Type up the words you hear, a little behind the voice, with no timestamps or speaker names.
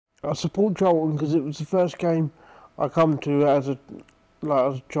I support Charlton because it was the first game I come to as a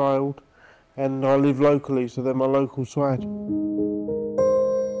child, and I live locally, so they're my local side.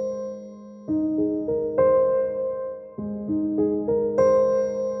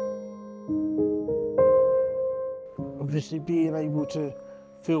 Obviously being able to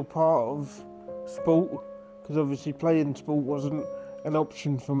feel part of sport, because obviously playing sport wasn't an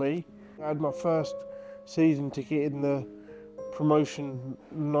option for me. I had my first season ticket in the promotion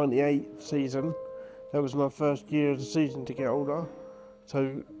 98 season. That was my first year as a season ticket holder,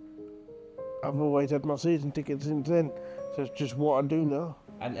 so I've always had my season ticket since then, so it's just what I do now.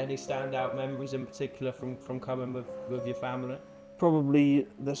 And any standout memories in particular from coming with your family? Probably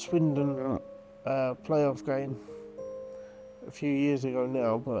the Swindon playoff game a few years ago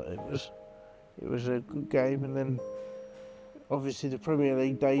now, but it was a good game. And then obviously the Premier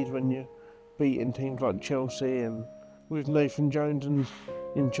League days when you're beating teams like Chelsea, and with Nathan Jones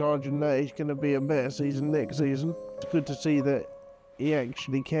in charge and that, he's going to be a better season next season. It's good to see that he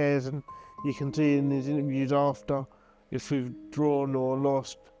actually cares, and you can see in his interviews after, if we've drawn or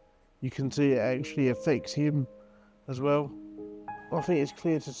lost, you can see it actually affects him as well. I think it's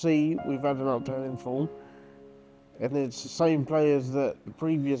clear to see we've had an upturn in form, and it's the same players that the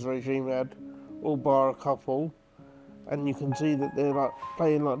previous regime had, all bar a couple, and you can see that they're like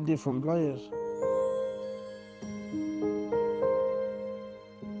playing like different players.